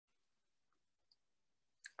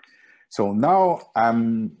So now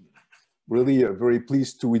I'm really very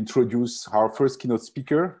pleased to introduce our first keynote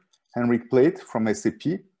speaker, Henrik Plate from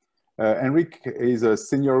SAP. Henrik is a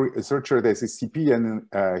senior researcher at SAP, and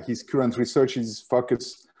his current research is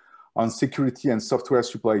focused on security and software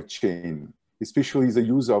supply chain, especially the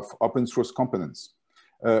use of open source components.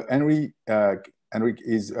 Henrik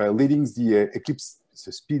is leading the Eclipse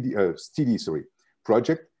Steady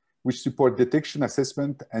project, which support detection,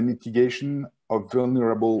 assessment, and mitigation of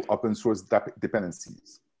vulnerable open source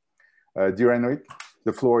dependencies. Dear Henrik,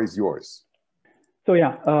 the floor is yours. So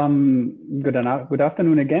yeah, good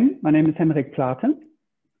afternoon again. My name is Henrik Plate.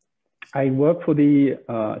 I work for the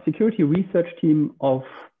security research team of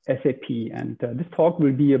SAP, and this talk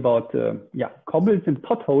will be about Cobbles and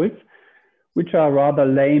Potholes, which are rather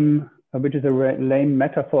lame, which is a lame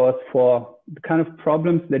metaphor for the kind of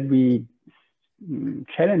problems that we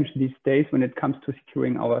challenge these days when it comes to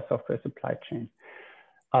securing our software supply chain.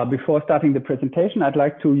 Before starting the presentation, I'd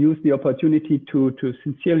like to use the opportunity to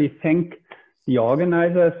sincerely thank the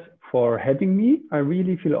organizers for having me. I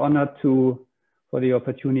really feel honored for the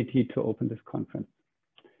opportunity to open this conference.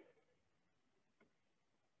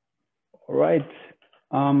 All right.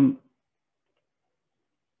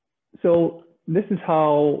 So this is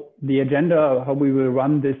how the agenda, how we will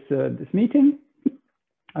run this meeting.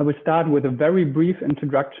 I will start with a very brief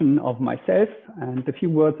introduction of myself and a few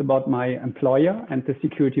words about my employer and the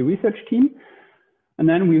security research team. And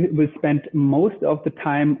then we will spend most of the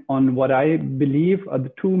time on what I believe are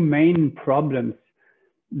the two main problems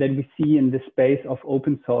that we see in the space of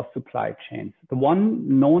open source supply chains. The one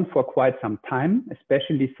known for quite some time,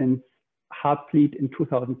 especially since Heartbleed in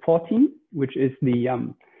 2014, which is the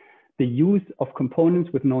use of components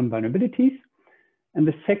with known vulnerabilities. And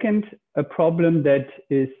the second, a problem that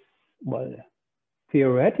is, well,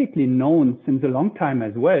 theoretically known since a long time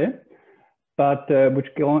as well, but which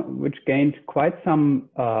gained quite some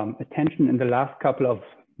attention in the last couple of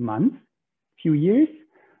months, few years,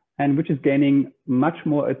 and which is gaining much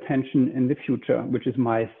more attention in the future, which is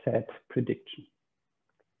my sad prediction.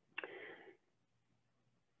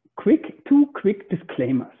 Two quick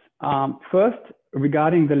disclaimers. First,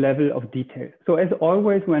 regarding the level of detail. So as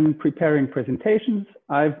always, when preparing presentations,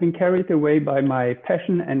 I've been carried away by my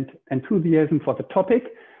passion and enthusiasm for the topic.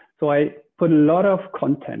 So I put a lot of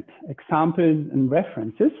content, examples and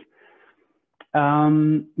references.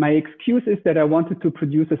 My excuse is that I wanted to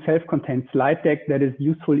produce a self-contained slide deck that is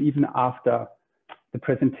useful even after the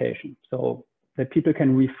presentation, so that people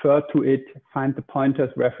can refer to it, find the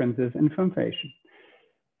pointers, references, information.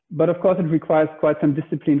 But of course, it requires quite some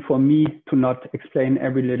discipline for me to not explain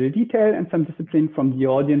every little detail, and some discipline from the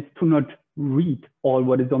audience to not read all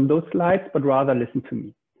what is on those slides, but rather listen to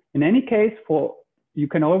me. In any case, you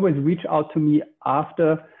can always reach out to me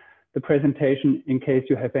after the presentation in case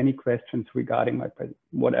you have any questions regarding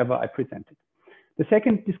whatever I presented. The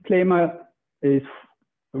second disclaimer is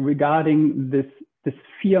regarding this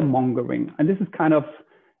fear mongering, and this is kind of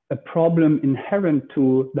a problem inherent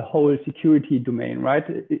to the whole security domain, right?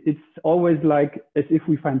 It's always like as if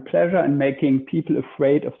we find pleasure in making people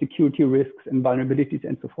afraid of security risks and vulnerabilities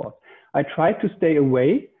and so forth. I try to stay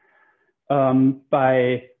away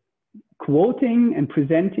by quoting and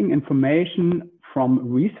presenting information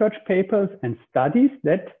from research papers and studies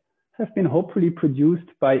that have been hopefully produced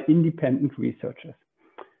by independent researchers.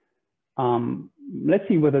 Let's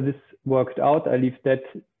see whether this worked out. I leave that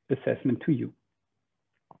assessment to you.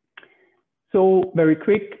 So very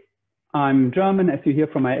quick, I'm German, as you hear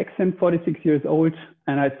from my accent, 46 years old,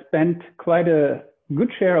 and I spent quite a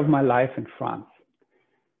good share of my life in France.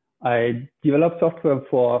 I developed software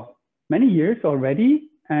for many years already,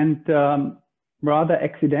 and rather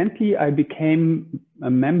accidentally, I became a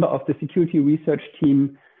member of the security research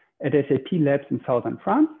team at SAP Labs in southern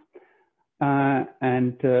France. That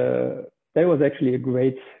was actually a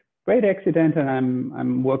great accident, and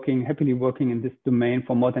I'm happily working in this domain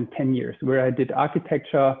for more than 10 years, where I did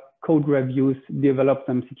architecture, code reviews, developed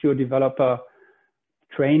some secure developer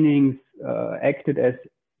trainings, acted as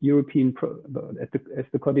as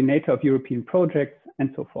the coordinator of European projects,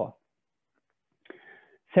 and so forth.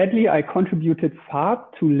 Sadly, I contributed far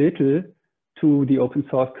too little to the open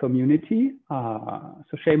source community,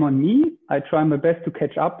 so shame on me. I try my best to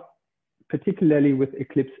catch up, particularly with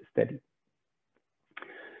Eclipse Steady.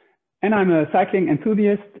 And I'm a cycling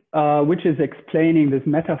enthusiast, which is explaining this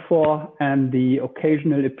metaphor and the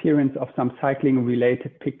occasional appearance of some cycling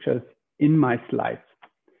related pictures in my slides.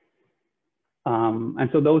 And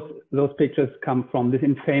so those pictures come from this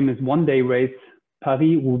infamous one-day race,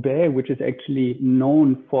 Paris-Roubaix, which is actually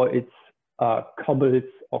known for its cobbles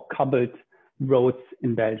or cobbled roads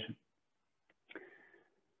in Belgium.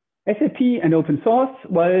 SAP and open source,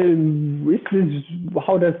 well,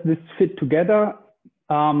 how does this fit together?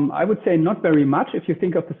 I would say not very much if you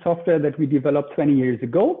think of the software that we developed 20 years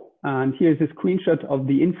ago. And here's a screenshot of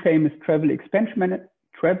the infamous travel expense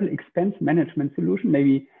management solution.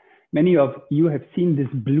 Maybe many of you have seen this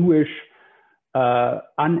bluish,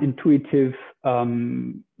 unintuitive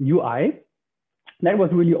UI. That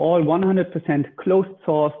was really all 100% closed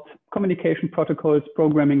sourced communication protocols,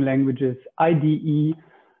 programming languages, IDE,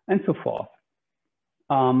 and so forth.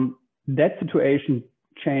 That situation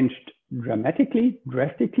changed drastically,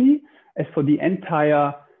 as for the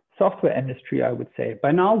entire software industry, I would say.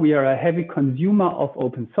 By now, we are a heavy consumer of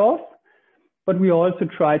open source, but we also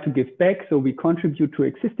try to give back. So we contribute to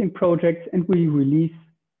existing projects and we release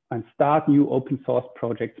and start new open source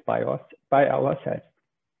projects by ourselves.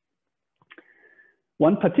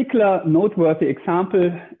 One particular noteworthy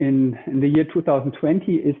example in the year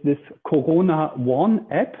 2020 is this Corona One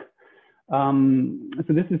app. So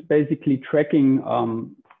this is basically tracking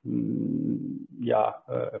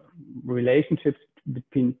relationships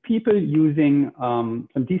between people using some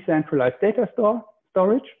decentralized data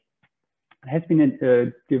storage. It has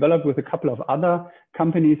been developed with a couple of other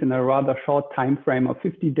companies in a rather short time frame of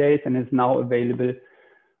 50 days and is now available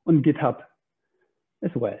on GitHub as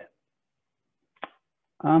well.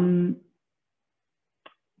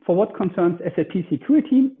 For what concerns SAP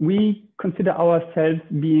security, we consider ourselves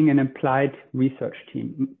being an applied research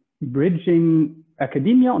team, bridging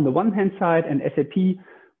academia on the one hand side and SAP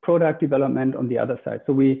product development on the other side.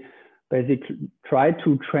 So we basically try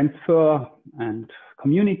to transfer and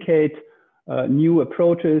communicate new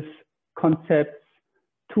approaches, concepts,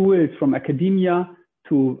 tools from academia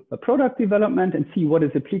to product development and see what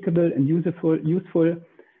is applicable and useful.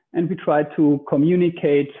 And we try to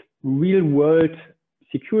communicate real-world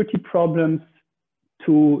security problems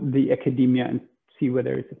to the academia and see where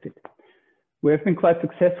there is a fit. We have been quite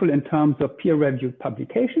successful in terms of peer-reviewed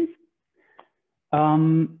publications.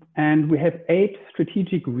 And we have 8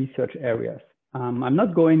 strategic research areas. I'm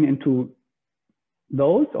not going into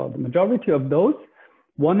those or the majority of those.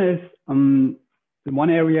 One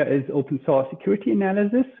area is open source security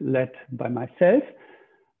analysis led by myself.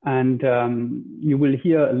 And you will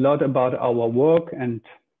hear a lot about our work and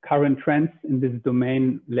current trends in this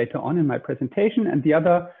domain later on in my presentation. And the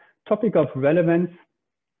other topic of relevance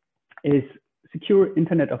is secure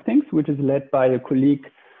Internet of Things, which is led by a colleague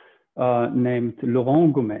named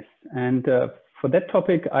Laurent Gomez. And for that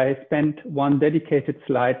topic, I spent one dedicated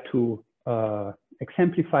slide to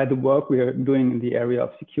exemplify the work we are doing in the area of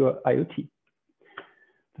secure IoT.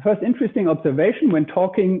 The first interesting observation when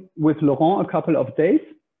talking with Laurent a couple of days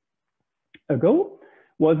ago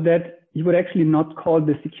was that he would actually not call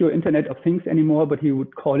the secure Internet of Things anymore, but he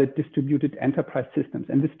would call it distributed enterprise systems.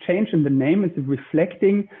 And this change in the name is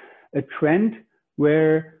reflecting a trend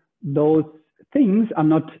where those things are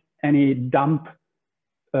not any dumb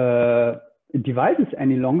devices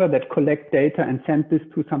any longer that collect data and send this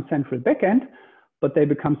to some central backend, but they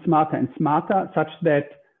become smarter and smarter such that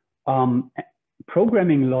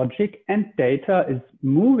programming logic and data is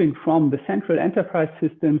moving from the central enterprise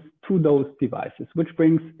systems to those devices, which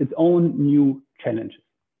brings its own new challenges.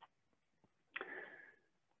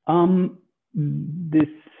 This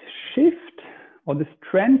shift or this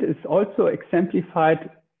trend is also exemplified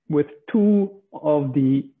with 2 of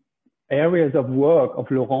the areas of work of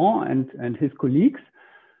Laurent and his colleagues.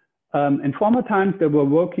 In former times, they were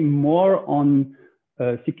working more on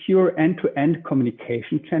secure end-to-end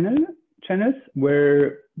communication channels,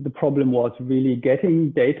 where the problem was really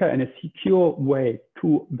getting data in a secure way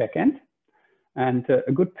to backend. And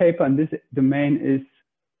a good paper in this domain is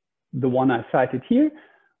the one I cited here,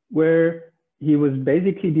 where he was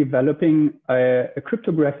basically developing a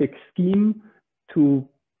cryptographic scheme to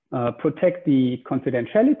protect the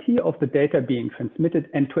confidentiality of the data being transmitted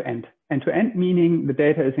end-to-end. End-to-end meaning the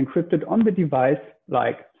data is encrypted on the device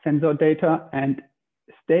like sensor data and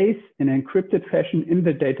stays in an encrypted fashion in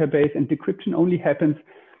the database, and decryption only happens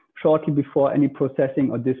shortly before any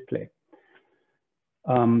processing or display.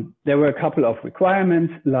 There were a couple of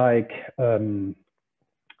requirements like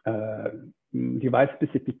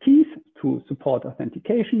device-specific keys to support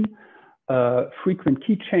authentication, frequent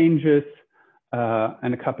key changes,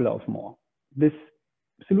 and a couple of more. This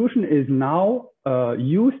solution is now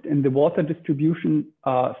used in the water distribution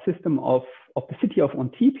system of the city of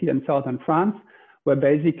Antibes here in southern France, where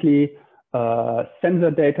basically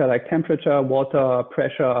sensor data like temperature, water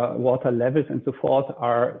pressure, water levels, and so forth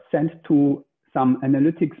are sent to some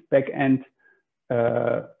analytics backend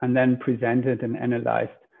and then presented and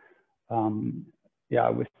analyzed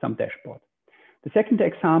with some dashboard. The second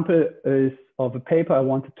example is of a paper I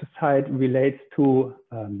wanted to cite, relates to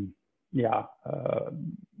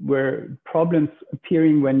where problems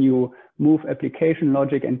appearing when you move application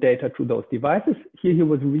logic and data to those devices. Here he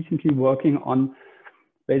was recently working on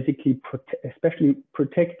basically especially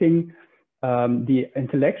protecting the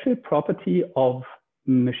intellectual property of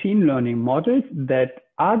machine learning models that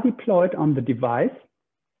are deployed on the device,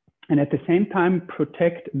 and at the same time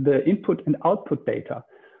protect the input and output data.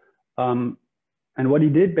 And what he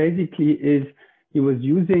did basically is he was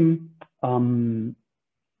using homomorphic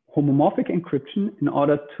encryption in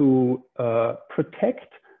order to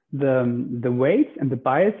protect the weights and the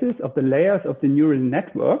biases of the layers of the neural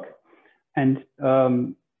network, and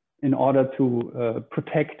in order to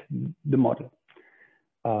protect the model,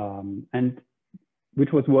 and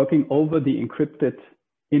which was working over the encrypted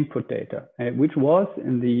input data, which was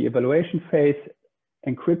in the evaluation phase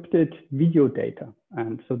encrypted video data.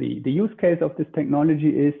 And so the use case of this technology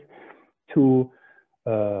is to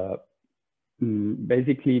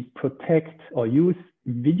basically protect or use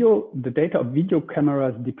the data of video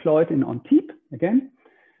cameras deployed in on-TEEP, again,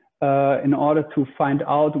 in order to find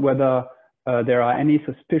out whether there are any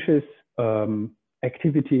suspicious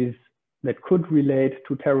activities that could relate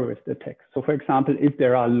to terrorist attacks. So for example, if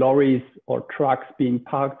there are lorries or trucks being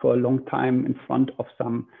parked for a long time in front of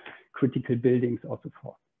some critical buildings or so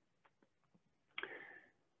forth.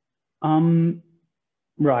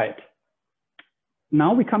 Right.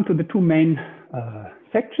 Now we come to the two main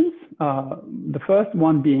sections. The first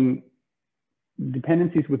one being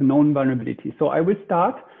dependencies with known vulnerabilities. So I will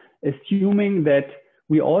start assuming that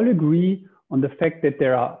we all agree on the fact that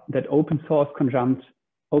that open source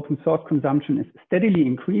consumption is steadily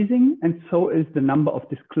increasing, and so is the number of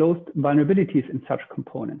disclosed vulnerabilities in such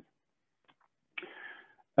components.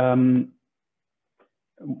 One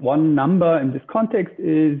number in this context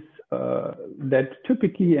is that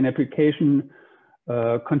typically an application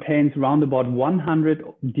contains around about 100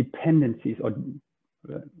 dependencies or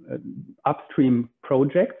upstream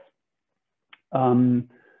projects.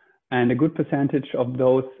 And a good percentage of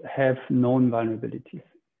those have known vulnerabilities,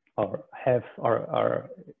 or are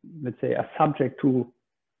let's say, are subject to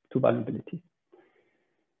vulnerabilities.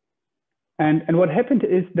 And what happened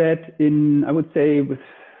is that I would say with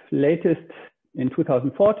latest in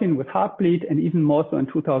 2014 with Heartbleed, and even more so in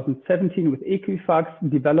 2017 with Equifax,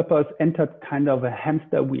 developers entered kind of a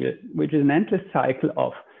hamster wheel, which is an endless cycle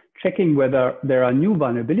of checking whether there are new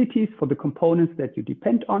vulnerabilities for the components that you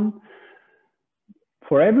depend on.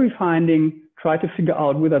 For every finding, try to figure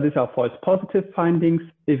out whether these are false positive findings.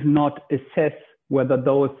 If not, assess whether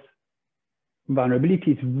those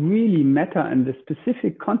vulnerabilities really matter in the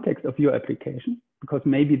specific context of your application, because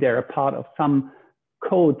maybe they're a part of some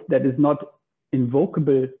code that is not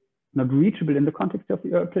invocable, not reachable in the context of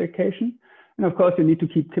your application. And of course, you need to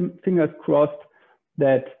keep fingers crossed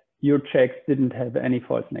that your checks didn't have any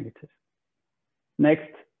false negatives.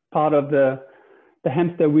 Next part of the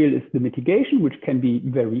hamster wheel is the mitigation, which can be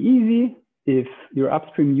very easy if your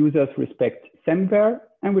upstream users respect SAMware,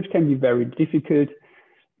 and which can be very difficult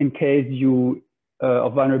in case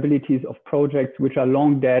of vulnerabilities of projects which are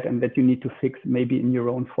long dead and that you need to fix maybe in your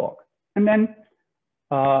own fork. And then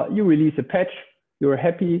you release a patch, you're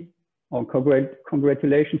happy, or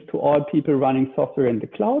congratulations to all people running software in the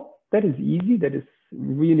cloud. That is easy, that is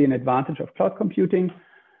really an advantage of cloud computing.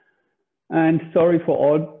 And sorry for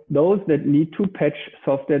all those that need to patch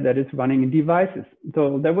software that is running in devices.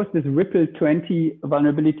 So there was this Ripple 20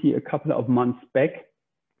 vulnerability a couple of months back,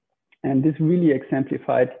 and this really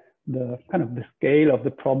exemplified the kind of the scale of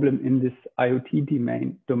the problem in this IoT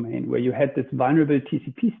domain, where you had this vulnerable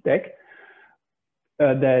TCP stack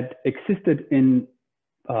that existed in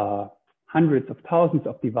hundreds of thousands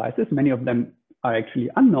of devices. Many of them are actually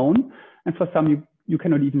unknown, and for some you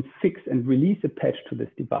cannot even fix and release a patch to this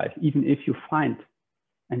device, even if you find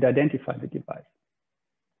and identify the device.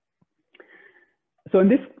 So in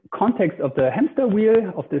this context of the hamster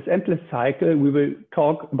wheel, of this endless cycle, we will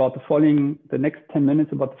talk about the next 10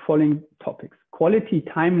 minutes about the following topics: quality,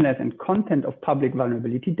 timeliness, and content of public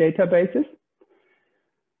vulnerability databases,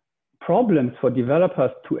 problems for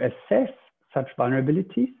developers to assess such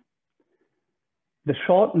vulnerabilities, the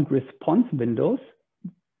shortened response windows,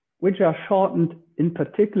 which are shortened in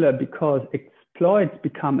particular because exploits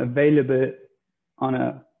become available on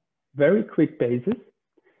a very quick basis.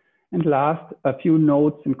 And last, a few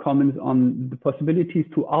notes and comments on the possibilities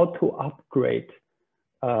to auto-upgrade,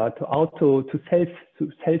 to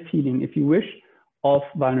self-healing, if you wish, of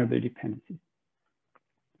vulnerable dependencies.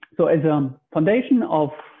 So as a foundation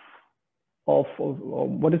of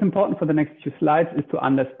what is important for the next few slides is to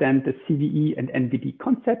understand the CVE and NVD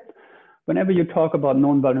concept, Whenever you talk about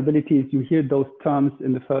known vulnerabilities, you hear those terms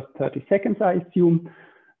in the first 30 seconds, I assume.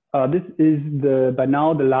 This is by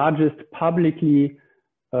now the largest publicly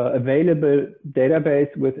available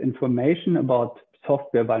database with information about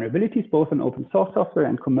software vulnerabilities, both in open source software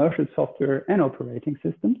and commercial software and operating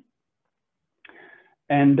systems.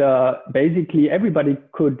 And basically, everybody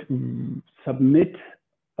could submit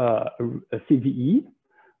a CVE.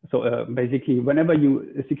 So basically, whenever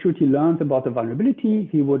a security learns about a vulnerability,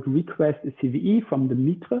 he would request a CVE from the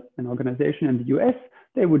MITRE, an organization in the US.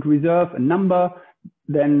 They would reserve a number,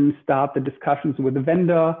 then start the discussions with the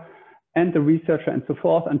vendor and the researcher and so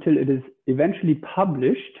forth until it is eventually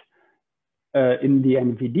published in the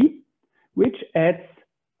NVD, which adds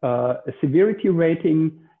a severity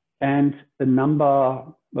rating and a number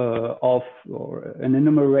or an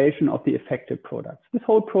enumeration of the affected products. This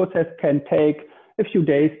whole process can take a few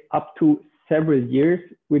days up to several years,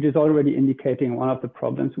 which is already indicating one of the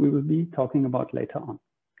problems we will be talking about later on.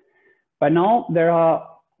 By now, there are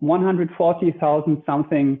 140,000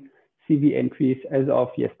 something CV entries as of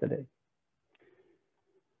yesterday.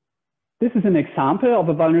 This is an example of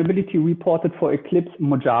a vulnerability reported for Eclipse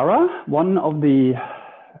Mojara, one of the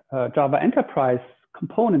Java Enterprise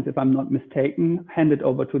components, if I'm not mistaken, handed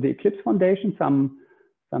over to the Eclipse Foundation some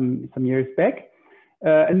years back.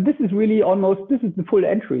 And this is really this is the full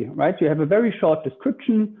entry, right? You have a very short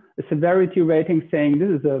description, a severity rating saying this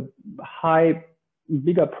is a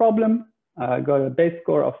bigger problem, got a base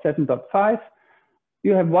score of 7.5.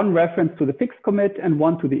 You have one reference to the fix commit and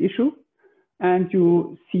one to the issue. And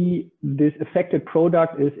you see this affected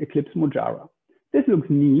product is Eclipse Mojara. This looks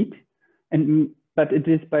neat, but it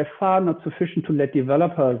is by far not sufficient to let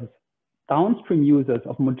developers, downstream users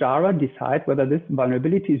of Mojara, decide whether this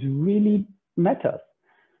vulnerability really matters.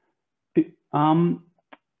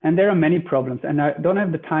 And there are many problems, and I don't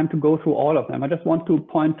have the time to go through all of them. I just want to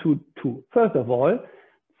point to two. First of all,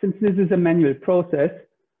 since this is a manual process,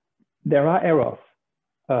 there are errors.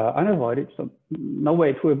 Unavoided, so no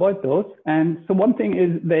way to avoid those. And so one thing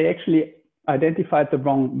is they actually identified the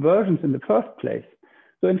wrong versions in the first place.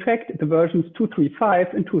 So in fact, the versions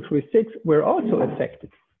 2.3.5 and 2.3.6 were also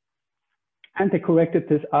affected. And they corrected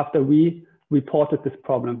this after we reported this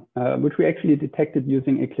problem, which we actually detected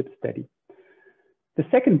using Eclipse Steady. The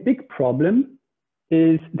second big problem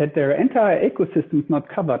is that their entire ecosystem is not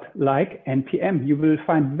covered, like NPM. You will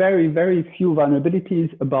find very, very few vulnerabilities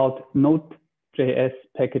about Node.js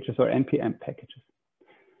packages or NPM packages.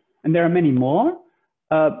 And there are many more,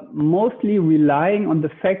 mostly relying on the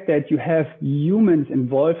fact that you have humans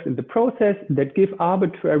involved in the process that give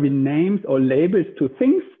arbitrary names or labels to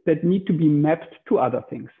things that need to be mapped to other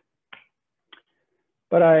things.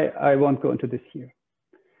 But I won't go into this here.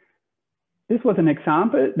 This was an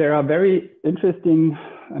example. There are very interesting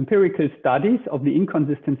empirical studies of the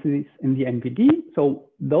inconsistencies in the NVD. So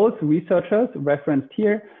those researchers referenced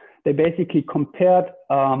here, they basically compared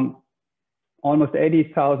almost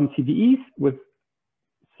 80,000 CVEs with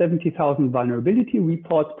 70,000 vulnerability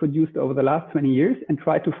reports produced over the last 20 years and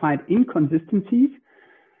tried to find inconsistencies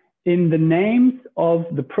in the names of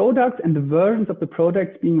the products and the versions of the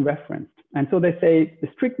products being referenced. And so they say the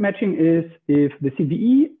strict matching is if the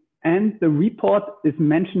CVE and the report is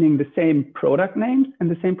mentioning the same product names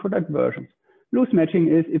and the same product versions. Loose matching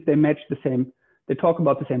is if they match the same, they talk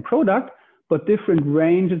about the same product, but different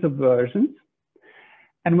ranges of versions.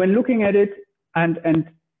 And when looking at it, and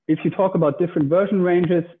if you talk about different version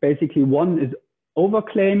ranges, basically one is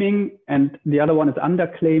overclaiming and the other one is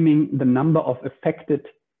underclaiming the number of affected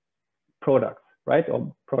products, right?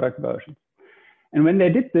 Or product versions. And when they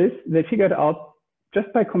did this, they figured out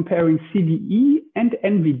just by comparing CVE and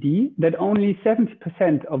NVD that only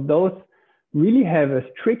 70% of those really have a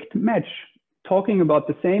strict match talking about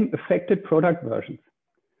the same affected product versions.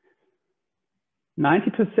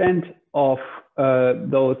 90% of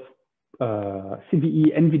those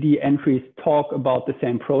CVE, NVD entries talk about the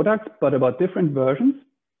same product, but about different versions.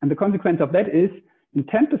 And the consequence of that is in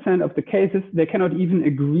 10% of the cases, they cannot even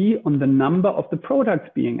agree on the number of the products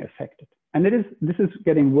being affected. And this is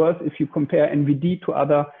getting worse if you compare NVD to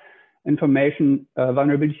other information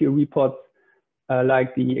vulnerability reports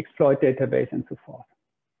like the exploit database and so forth.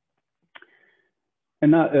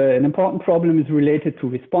 An important problem is related to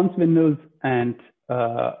response windows and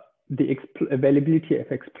the availability of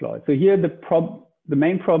exploit. So here the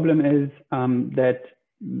main problem is that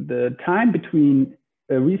the time between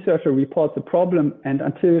a researcher reports a problem and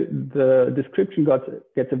until the description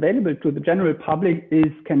gets available to the general public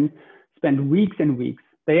can spend weeks and weeks.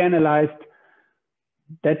 They analyzed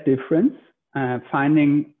that difference,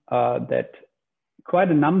 finding that quite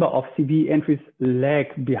a number of CV entries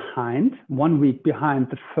lag behind, 1 week behind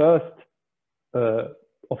the first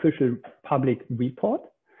official public report.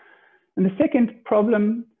 And the second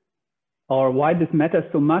problem, or why this matters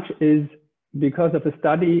so much, is because of a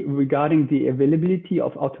study regarding the availability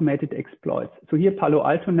of automated exploits. So here Palo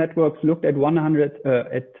Alto Networks looked at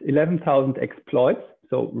 11,000 exploits,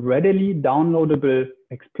 so readily downloadable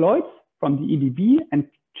exploits from the EDB, and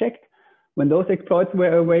checked when those exploits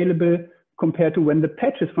were available compared to when the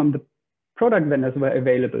patches from the product vendors were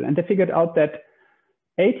available. And they figured out that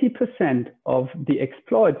 80% of the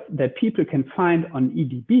exploits that people can find on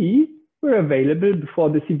EDB were available before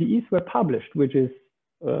the CVEs were published, which is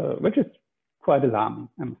quite alarming,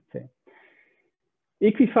 I must say.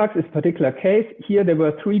 Equifax is a particular case. Here there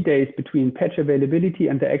were 3 days between patch availability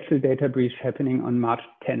and the actual data breach happening on March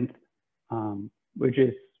 10th, which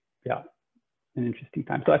is, yeah, an interesting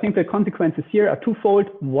time. So I think the consequences here are twofold.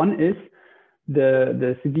 One is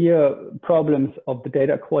the severe problems of the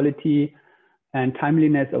data quality and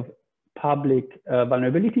timeliness of public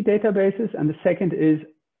vulnerability databases. And the second is,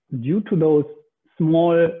 due to those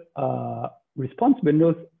small response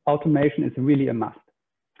windows, automation is really a must.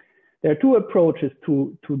 There are 2 approaches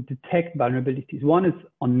to detect vulnerabilities. One is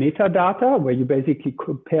on metadata, where you basically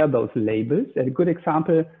compare those labels. A good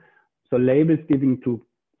example, so labels given to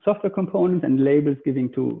software components and labels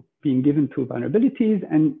being given to vulnerabilities,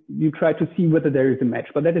 and you try to see whether there is a match,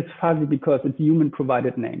 but that is fuzzy because it's human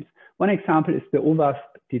provided names. One example is the OWASP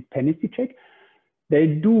dependency check. They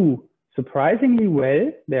do surprisingly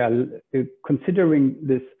well. They are considering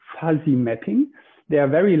this fuzzy mapping. They are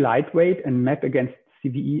very lightweight and map against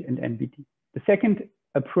CVE and NVD. The second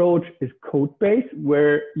approach is code-based,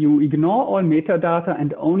 where you ignore all metadata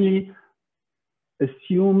and only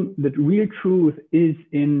assume that real truth is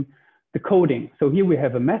in the coding. So here we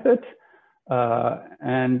have a method,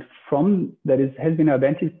 and from that has been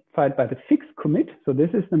identified by the fix commit. So this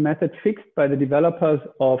is the method fixed by the developers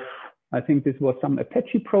of, I think this was some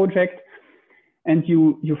Apache project. And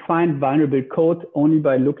you find vulnerable code only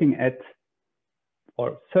by looking at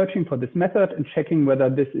or searching for this method and checking whether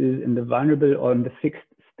this is in the vulnerable or in the fixed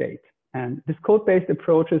state. And this code-based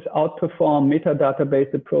approaches outperform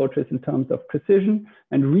metadata-based approaches in terms of precision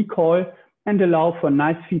and recall, and allow for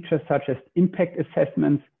nice features such as impact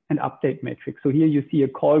assessments and update metrics. So here you see a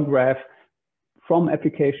call graph from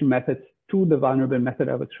application methods to the vulnerable method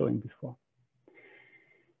I was showing before.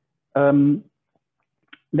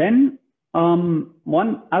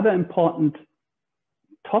 One other important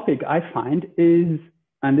topic I find is,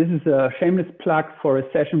 and this is a shameless plug for a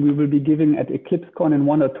session we will be giving at EclipseCon in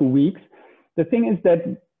 1 or 2 weeks. The thing is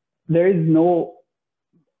that there is no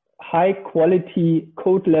high quality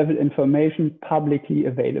code level information publicly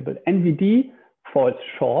available. NVD falls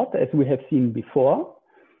short, as we have seen before.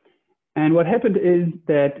 And what happened is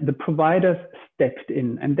that the providers stepped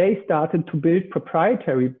in and they started to build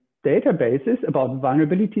proprietary databases about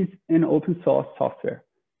vulnerabilities in open source software.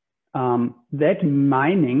 That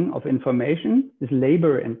mining of information is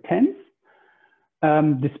labor intense,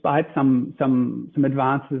 despite some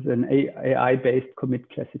advances in AI-based commit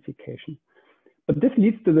classification. But this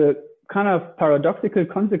leads to the kind of paradoxical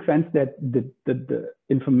consequence that the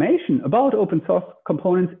information about open source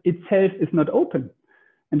components itself is not open.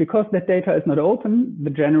 And because that data is not open,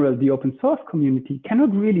 the open source community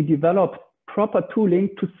cannot really develop proper tooling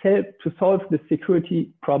to solve the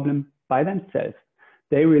security problem by themselves.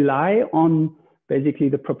 They rely on basically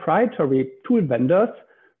the proprietary tool vendors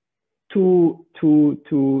to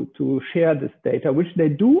share this data, which they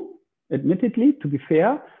do, admittedly, to be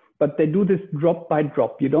fair, but they do this drop by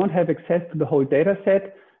drop. You don't have access to the whole data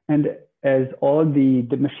set. And as all the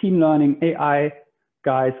machine learning AI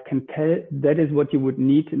guys can tell, that is what you would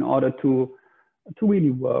need in order to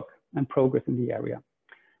really work and progress in the area.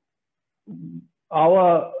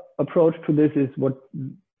 Our approach to this is what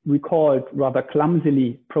we called rather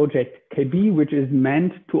clumsily Project KB, which is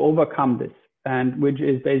meant to overcome this, and which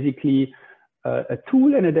is basically a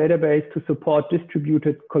tool in a database to support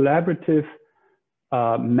distributed collaborative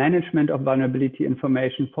management of vulnerability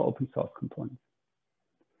information for open source components.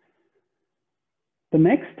 The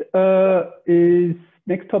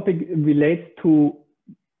next topic relates to,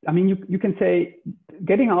 I mean, you can say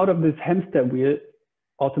getting out of this hamster wheel,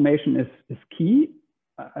 automation is key.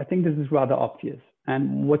 I think this is rather obvious.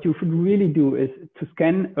 And what you should really do is to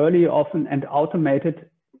scan early, often, and automate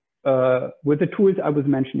it with the tools I was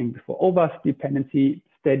mentioning before. OWASP dependency,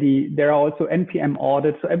 steady. There are also NPM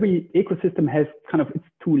audits. So every ecosystem has kind of its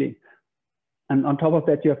tooling. And on top of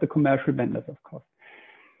that, you have the commercial vendors, of course.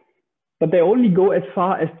 But they only go as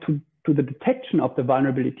far as to the detection of the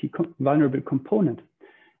vulnerable component.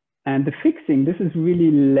 And the fixing, this is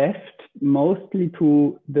really left mostly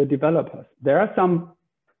to the developers. There are some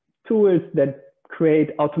tools that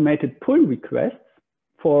create automated pull requests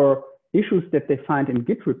for issues that they find in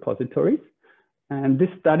Git repositories. And this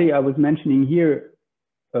study I was mentioning here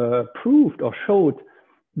proved or showed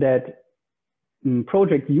that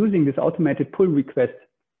projects using this automated pull request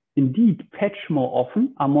indeed patch more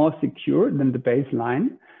often, are more secure than the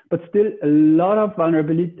baseline, but still a lot of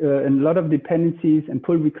vulnerability and a lot of dependencies and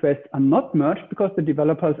pull requests are not merged because the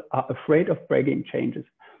developers are afraid of breaking changes.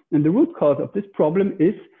 And the root cause of this problem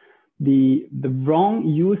is the wrong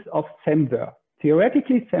use of semver.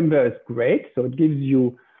 Theoretically, semver is great, so it gives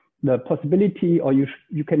you the possibility, or you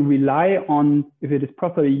can rely on, if it is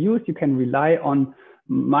properly used, you can rely on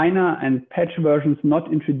minor and patch versions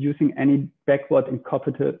not introducing any backward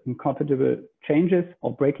incompatible changes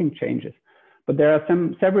or breaking changes. But there are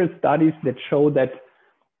several studies that show that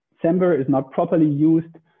semver is not properly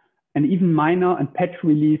used, and even minor and patch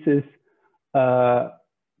releases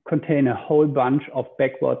contain a whole bunch of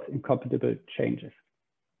backward incompatible changes.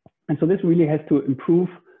 And so this really has to improve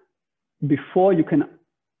before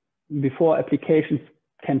applications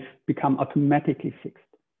can become automatically fixed.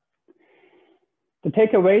 The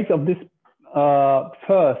takeaways of this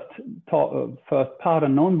first part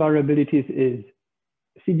on known vulnerabilities is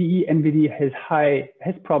CVE NVD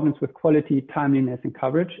has problems with quality, timeliness, and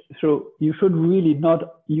coverage. So you should really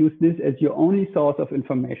not use this as your only source of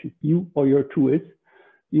information, you or your tools.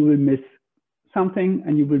 You will miss something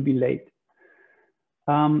and you will be late.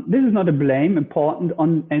 This is not a blame important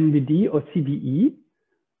on NVD or CVE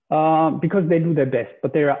because they do their best,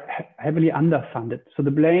 but they are heavily underfunded. So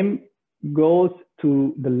the blame goes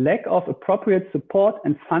to the lack of appropriate support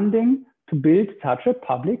and funding to build such a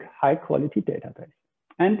public high quality database.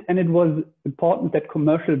 And it was important that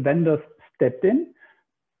commercial vendors stepped in,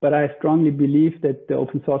 but I strongly believe that the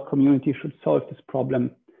open source community should solve this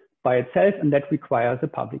problem by itself, and that requires a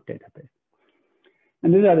public database.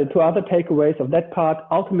 And these are the two other takeaways of that part.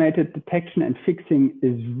 Automated detection and fixing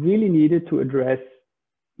is really needed to address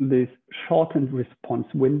this shortened response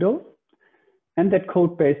window, and that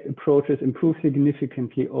code-based approaches improve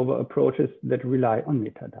significantly over approaches that rely on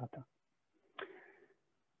metadata.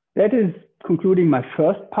 That is concluding my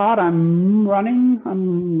first part. I'm running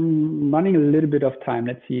a little bit of time.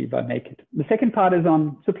 Let's see if I make it. The second part is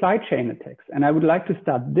on supply chain attacks. And I would like to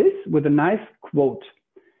start this with a nice quote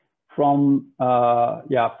from a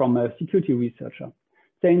security researcher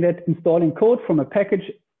saying that installing code from a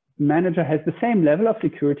package manager has the same level of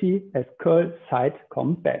security as curl site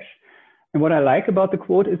com bash. And what I like about the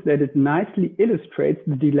quote is that it nicely illustrates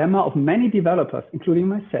the dilemma of many developers, including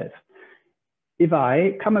myself. If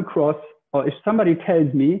I come across, or if somebody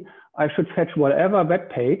tells me I should fetch whatever web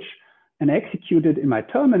page and execute it in my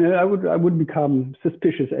terminal, I would become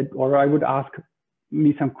suspicious, or I would ask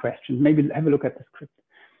me some questions, maybe have a look at the script.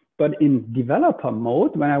 But in developer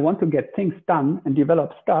mode, when I want to get things done and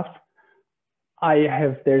develop stuff,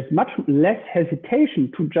 there's much less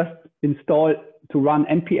hesitation to just install, to run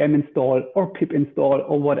npm install or pip install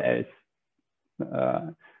or what else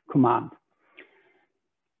command.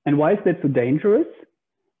 And why is that so dangerous?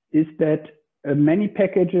 Is that many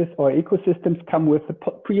packages or ecosystems come with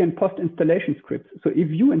pre and post installation scripts. So if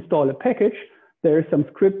you install a package, there is some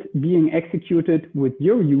script being executed with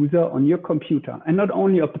your user on your computer. And not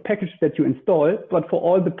only of the package that you install, but for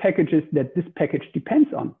all the packages that this package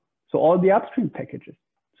depends on. So all the upstream packages.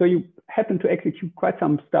 So you happen to execute quite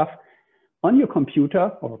some stuff on your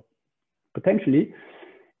computer, or potentially,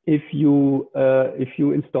 if you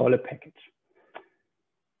install a package.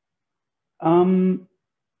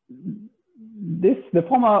 The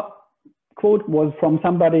former quote was from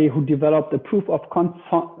somebody who developed a proof of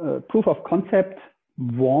concept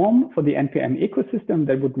worm for the NPM ecosystem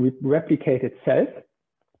that would replicate itself.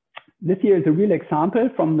 This here is a real example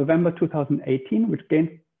from November 2018, which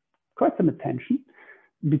gained quite some attention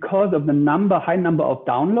because of the high number of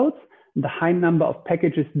downloads and the high number of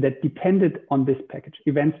packages that depended on this package,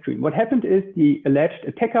 event stream. What happened is the alleged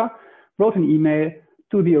attacker wrote an email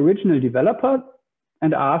to the original developer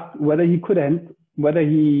and asked whether he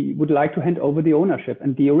would like to hand over the ownership.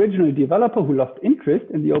 And the original developer, who lost interest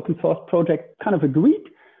in the open source project, kind of agreed,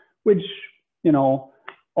 which,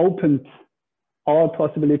 opened all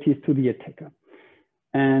possibilities to the attacker.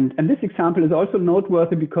 And this example is also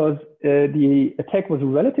noteworthy because the attack was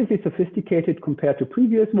relatively sophisticated compared to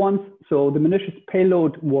previous ones. So the malicious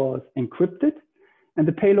payload was encrypted, and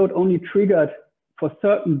the payload only triggered for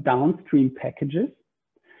certain downstream packages.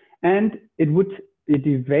 And it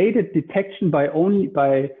evaded detection by only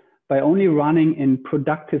running in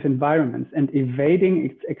productive environments and evading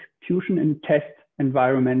its execution in test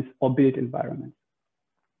environments or build environments.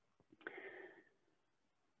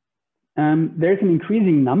 there's an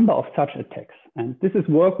increasing number of such attacks. And this is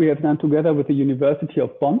work we have done together with the University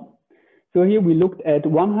of Bonn. So here we looked at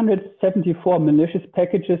 174 malicious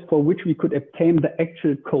packages for which we could obtain the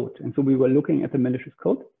actual code. And so we were looking at the malicious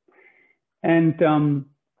code. And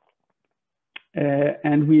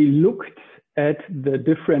we looked at the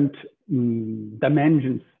different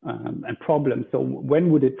dimensions and problems. So when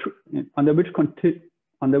would it, under which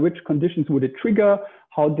conditions would it trigger?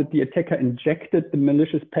 How did the attacker injected the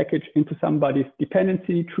malicious package into somebody's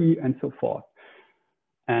dependency tree and so forth?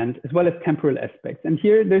 And as well as temporal aspects. And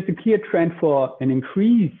here there's a clear trend for an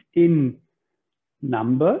increase in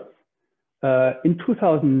numbers. In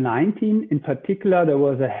 2019, in particular, there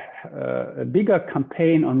was a bigger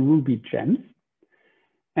campaign on Ruby gems.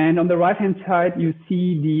 And on the right-hand side, you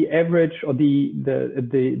see the average or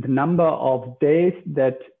the number of days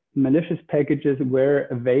that malicious packages were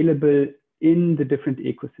available in the different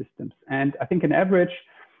ecosystems. And I think an average,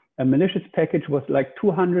 a malicious package was like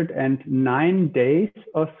 209 days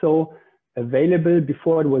or so available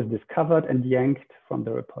before it was discovered and yanked from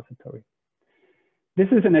the repository. This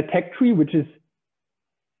is an attack tree, which is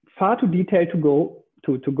far too detailed to go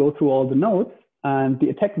through all the nodes and the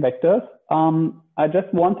attack vectors. I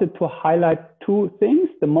just wanted to highlight two things.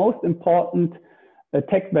 The most important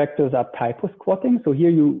attack vectors are typo squatting. So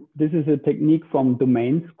here this is a technique from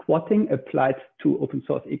domain squatting applied to open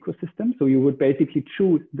source ecosystems. So you would basically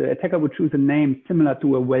choose, the attacker would choose a name similar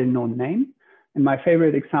to a well-known name. And my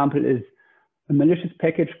favorite example is a malicious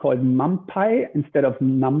package called Bumpy instead of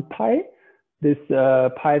NumPy, this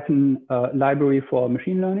Python library for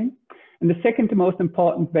machine learning. And the second most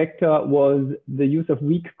important vector was the use of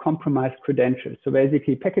weak compromised credentials. So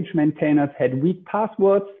basically package maintainers had weak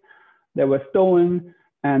passwords that were stolen,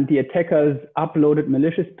 and the attackers uploaded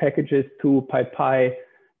malicious packages to PyPy,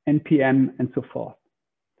 NPM, and so forth.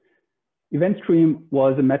 Event stream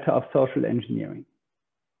was a matter of social engineering.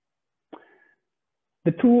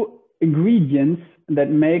 The two ingredients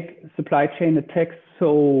that make supply chain attacks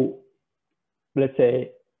so, let's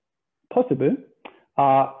say, possible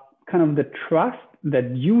are kind of the trust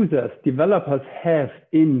that users, developers have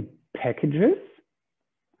in packages,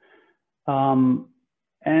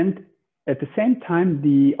 and at the same time,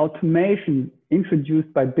 the automation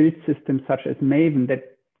introduced by build systems such as Maven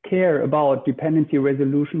that care about dependency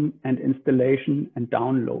resolution and installation and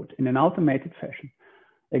download in an automated fashion.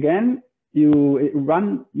 Again, you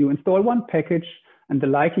install one package, and the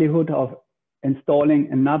likelihood of installing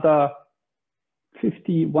another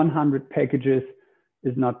 50, 100 packages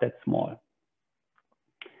is not that small.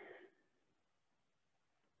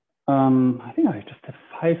 I think I just have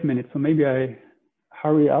 5 minutes, so maybe I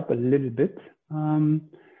hurry up a little bit.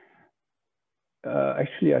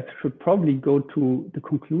 Actually, I should probably go to the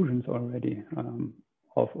conclusions already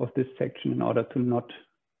of this section in order to not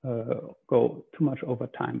go too much over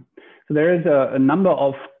time. So there is a number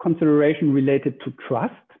of considerations related to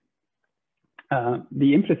trust,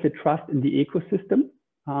 the implicit trust in the ecosystem.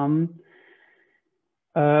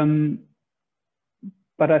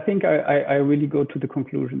 But I think I really go to the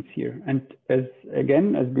conclusions here. And as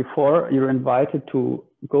before, you're invited to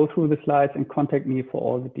go through the slides and contact me for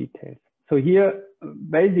all the details. So here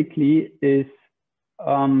basically is,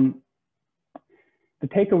 the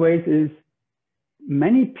takeaways is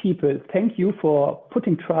many people thank you for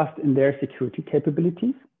putting trust in their security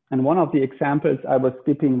capabilities. And one of the examples I was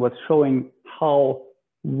skipping was showing how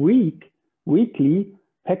weakly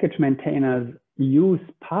package maintainers use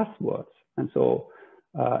passwords. And so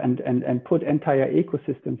and put entire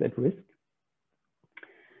ecosystems at risk.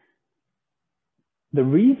 The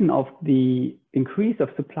reason of the increase of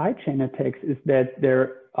supply chain attacks is that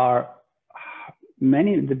there are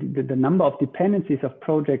the number of dependencies of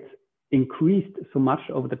projects increased so much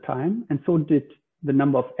over the time, and so did the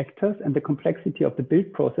number of actors and the complexity of the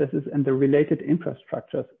build processes and the related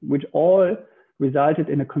infrastructures, which all resulted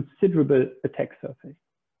in a considerable attack surface.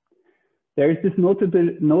 There is this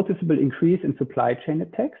noticeable increase in supply chain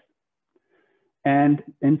attacks. And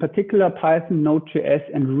in particular, Python, Node.js,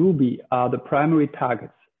 and Ruby are the primary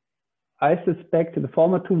targets. I suspect the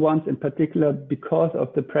former two ones in particular because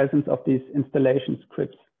of the presence of these installation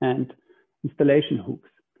scripts and installation hooks.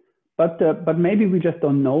 But maybe we just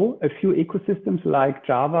don't know. A few ecosystems like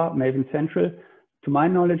Java, Maven Central, to my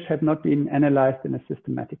knowledge, have not been analyzed in a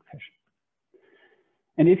systematic fashion.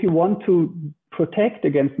 And if you want to protect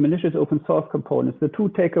against malicious open source components, the two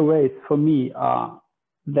takeaways for me are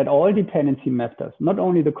that all dependency mappers, not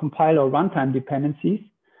only the compile or runtime dependencies,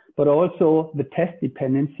 but also the test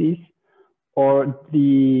dependencies or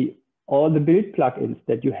all the build plugins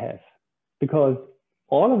that you have, because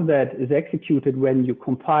all of that is executed when you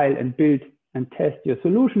compile and build and test your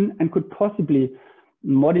solution and could possibly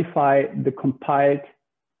modify the compiled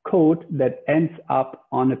code that ends up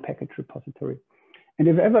on a package repository. And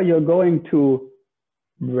if ever you're going to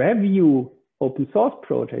review open source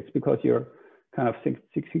projects because you're kind of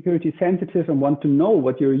security sensitive and want to know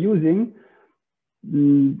what you're using,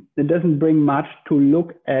 it doesn't bring much to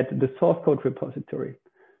look at the source code repository.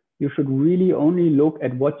 You should really only look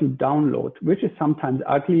at what you download, which is sometimes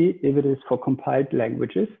ugly if it is for compiled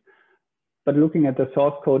languages, but looking at the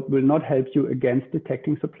source code will not help you against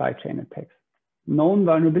detecting supply chain attacks. Known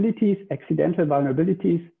vulnerabilities, accidental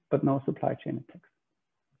vulnerabilities, but no supply chain attacks.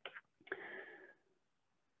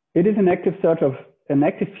 It is an active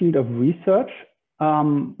field of research,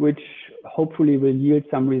 which hopefully will yield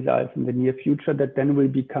some results in the near future that then will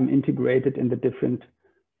become integrated in the different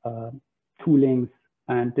toolings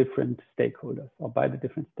and different stakeholders, or by the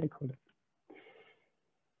different stakeholders.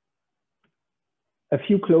 A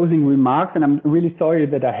few closing remarks, and I'm really sorry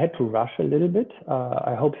that I had to rush a little bit.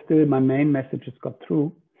 I hope still my main messages got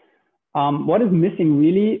through. What is missing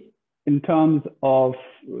really in terms of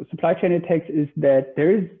supply chain attacks is that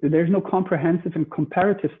there's no comprehensive and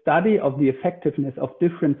comparative study of the effectiveness of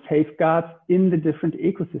different safeguards in the different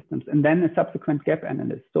ecosystems, and then a subsequent gap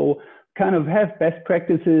analysis. So kind of have best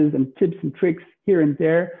practices and tips and tricks here and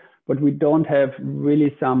there, but we don't have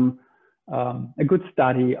really some a good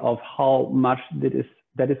study of how much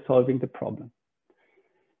that is solving the problem.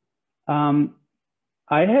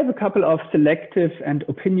 I have a couple of selective and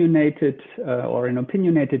opinionated or an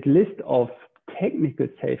opinionated list of technical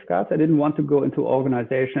safeguards. I didn't want to go into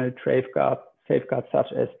organizational safeguards such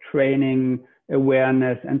as training,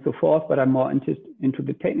 awareness, and so forth, but I'm more into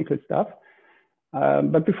the technical stuff.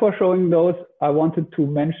 But before showing those, I wanted to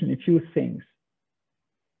mention a few things.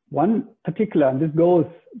 One particular, and this goes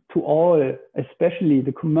to all, especially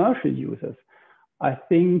the commercial users, I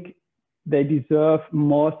think they deserve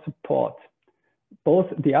more support. Both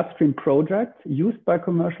the upstream projects used by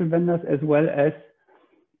commercial vendors as well as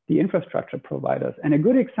the infrastructure providers. And a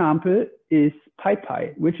good example is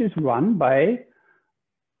PyPy, which is run by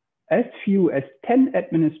as few as 10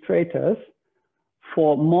 administrators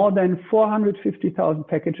for more than 450,000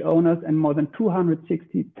 package owners and more than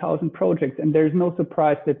 260,000 projects. And there's no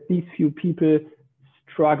surprise that these few people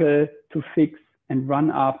struggle to fix and run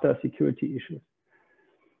after security issues.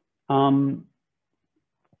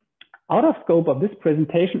 Out of scope of this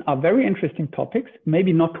presentation are very interesting topics,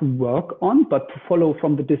 maybe not to work on, but to follow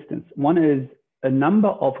from the distance. One is a number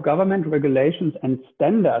of government regulations and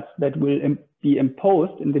standards that will be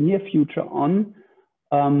imposed in the near future on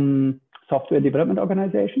software development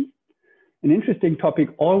organizations. An interesting topic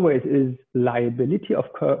always is liability of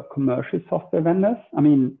commercial software vendors. I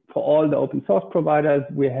mean, for all the open source providers,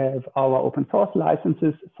 we have our open source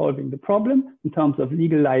licenses solving the problem in terms of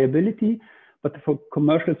legal liability. But for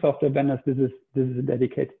commercial software vendors, this is a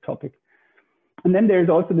dedicated topic. And then there's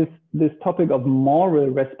also this topic of moral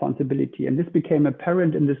responsibility. And this became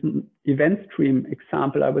apparent in this event stream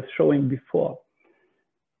example I was showing before.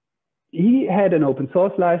 He had an open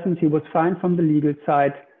source license. He was fine from the legal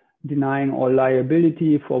side, denying all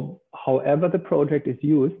liability for however the project is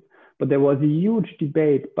used. But there was a huge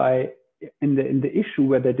debate in the issue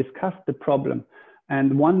where they discussed the problem.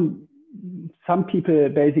 And some people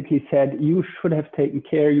basically said, you should have taken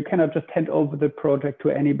care. You cannot just hand over the project to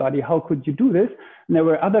anybody. How could you do this? And there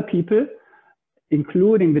were other people,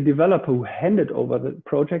 including the developer who handed over the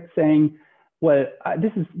project, saying, well,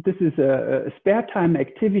 this is a spare time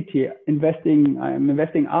activity. I'm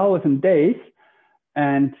investing hours and days,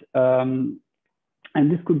 and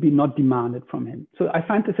this could be not demanded from him. So I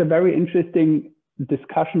find this a very interesting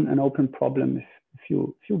discussion and open problem if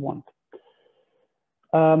you want.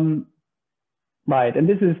 Right, and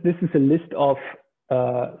this is a list of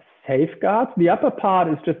safeguards. The upper part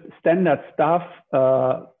is just standard stuff,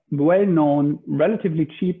 well-known, relatively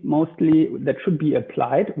cheap, mostly, that should be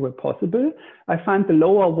applied where possible. I find the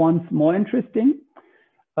lower ones more interesting.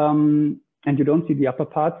 And you don't see the upper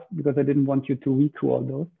parts because I didn't want you to read through all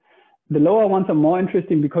those. The lower ones are more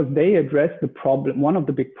interesting because they address the problem, one of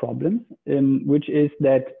the big problems, which is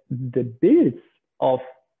that the builds of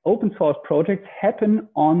open source projects happen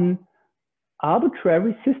on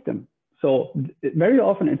arbitrary system. So very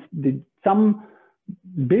often it's some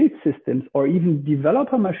build systems or even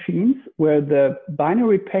developer machines where the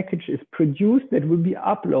binary package is produced that will be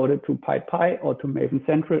uploaded to PyPy or to Maven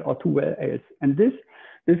Central or to where else. And this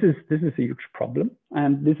is a huge problem.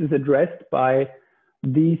 And this is addressed by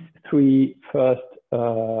these three first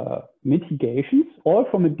mitigations, all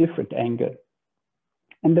from a different angle.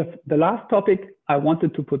 And the last topic I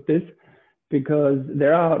wanted to put this because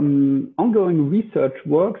there are ongoing research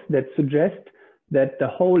works that suggest that the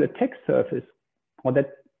whole attack surface, or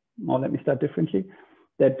let me start differently,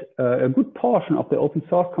 that a good portion of the open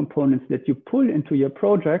source components that you pull into your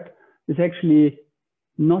project is actually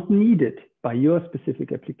not needed by your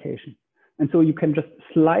specific application. And so you can just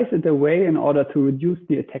slice it away in order to reduce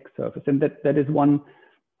the attack surface. And that is one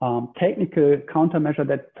technical countermeasure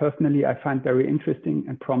that personally I find very interesting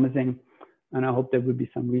and promising. And I hope there will be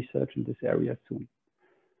some research in this area soon.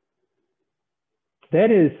 That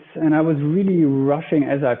is, and I was really rushing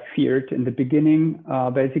as I feared in the beginning,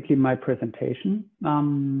 basically my presentation.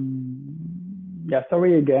 Yeah,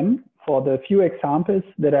 sorry again for the few examples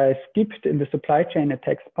that I skipped in the supply chain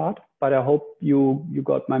attacks part, but I hope you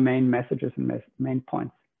got my main messages and main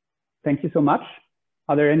points. Thank you so much.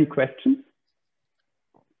 Are there any questions?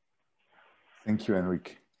 Thank you,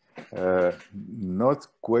 Henrik. Not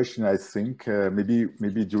question, I think.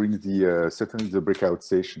 Maybe during the certainly the breakout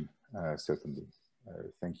session. Certainly.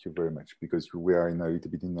 Thank you very much, because we are in a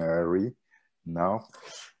little bit in a hurry now,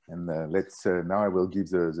 and let's now I will give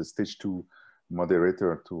the stage to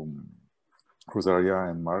moderator to Rosaria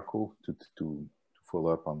and Marco to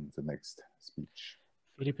follow up on the next speech.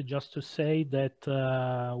 Philippe, just to say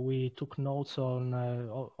that we took notes on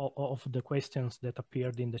of the questions that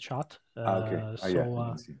appeared in the chat. Okay.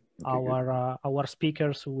 So okay, our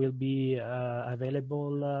speakers will be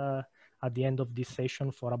available at the end of this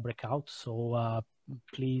session for a breakout. So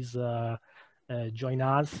please join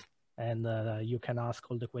us, and you can ask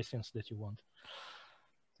all the questions that you want.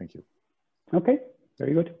 Thank you. Okay,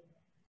 very good.